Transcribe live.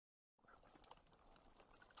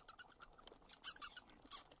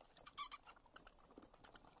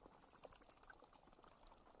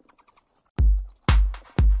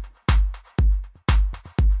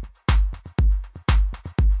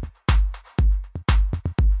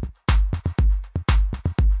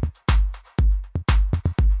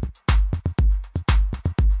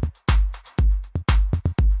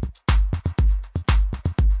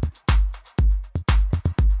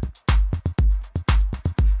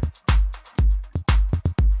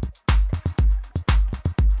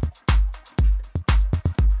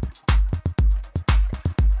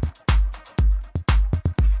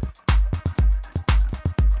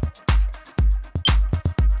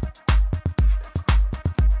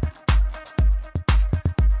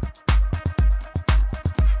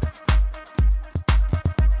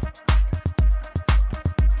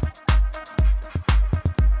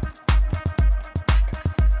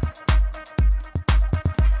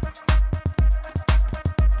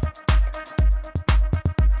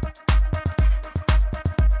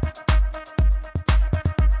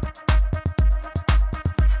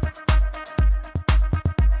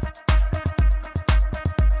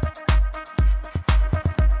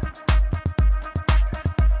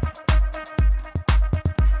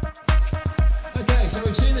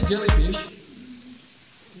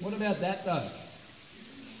about that though?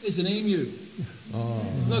 There's an emu. Oh.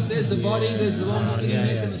 Look, there's the body, there's the long skinny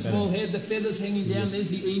neck and the small head, the feathers hanging down, there's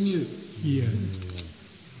the emu. Yeah.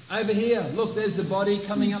 Over here, look, there's the body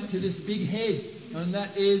coming up to this big head, and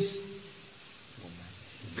that is...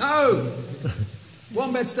 Go!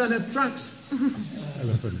 Wombats don't have trunks.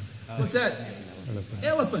 Elephant. What's that?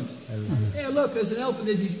 Elephant. Yeah, look, there's an elephant,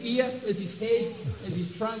 there's his ear, there's his head, there's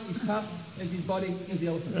his trunk, his tusk, there's his body, there's the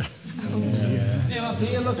elephant. Yeah. Now up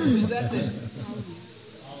here, look, who's that then?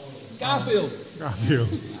 Garfield. Garfield.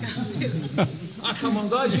 Oh, come on,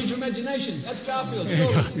 guys, use your imagination. That's Garfield.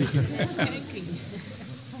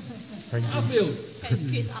 Garfield.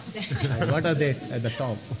 What are they at the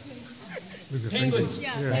top? Penguins.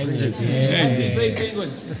 Penguins. Big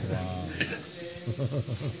penguins. Wow.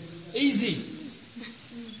 Easy.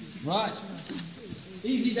 Right.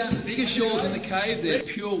 Easy done. Bigger shores in the cave. They're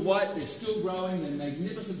pure white. They're still growing. They're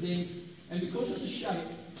magnificent things. And because of the shape,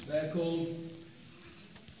 they're called...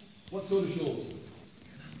 What sort of shores?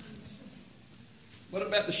 What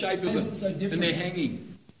about the shape of it? So different? And they're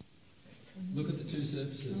hanging. Look at the two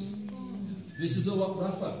surfaces. This is a lot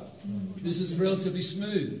rougher. This is relatively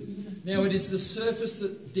smooth. Now it is the surface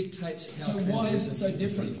that dictates how. So why is it so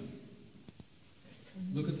different?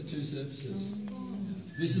 Look at the two surfaces.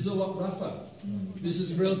 This is a lot rougher. This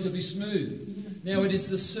is relatively smooth. Now it is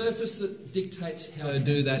the surface that dictates how to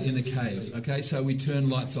do that in a cave. Okay, so we turn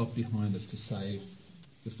lights off behind us to save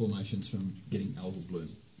the formations from getting algal bloom.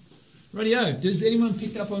 Rightio, does anyone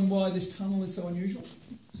pick up on why this tunnel is so unusual?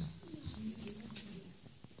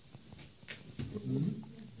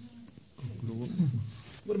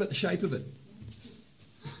 What about the shape of it?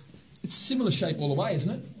 It's a similar shape all the way,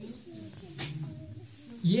 isn't it?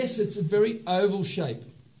 Yes, it's a very oval shape,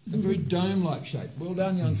 a very dome-like shape. Well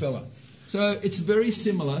done, young fella. So it's a very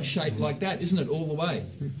similar shape like that, isn't it, all the way?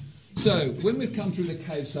 So when we've come through the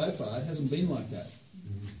cave so far, it hasn't been like that.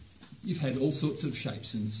 You've had all sorts of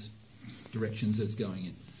shapes and directions that it's going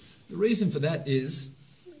in. The reason for that is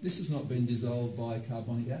this has not been dissolved by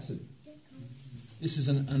carbonic acid. This is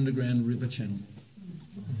an underground river channel.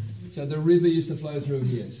 So the river used to flow through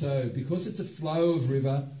here. So because it's a flow of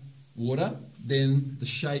river water, then the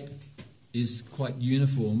shape is quite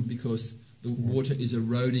uniform because the water is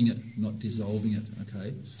eroding it, not dissolving it,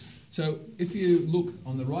 okay? So if you look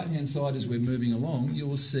on the right-hand side as we're moving along, you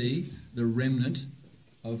will see the remnant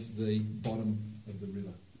of the bottom of the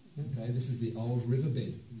river. Okay, this is the old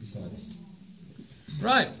riverbed beside us.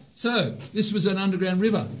 Right, so this was an underground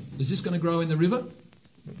river. Is this going to grow in the river?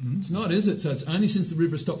 It's not, is it? So it's only since the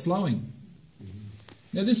river stopped flowing.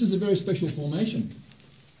 Now this is a very special formation.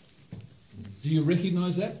 Do you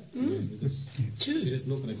recognise that? There is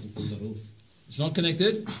no connection from the roof. It's not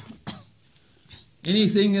connected.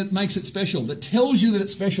 Anything that makes it special, that tells you that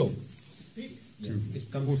it's special.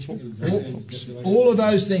 It comes all of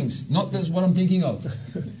those things, not that's what I'm thinking of.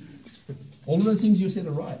 All of those things you said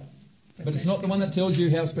are right, but it's not the one that tells you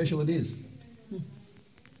how special it is.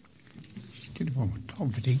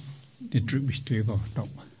 The drip is still on top.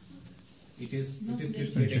 It is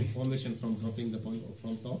creating formation from dropping the point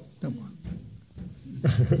from top.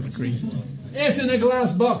 It's in a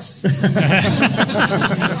glass box.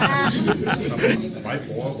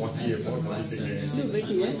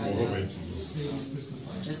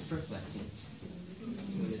 Just reflecting.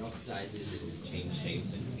 When it oxidizes, it will change shape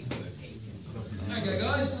and become opaque. Okay,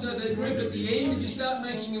 guys, so the group at the end, if you start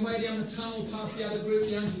making your way down the tunnel past the other group,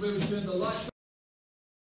 the angel will turn the lights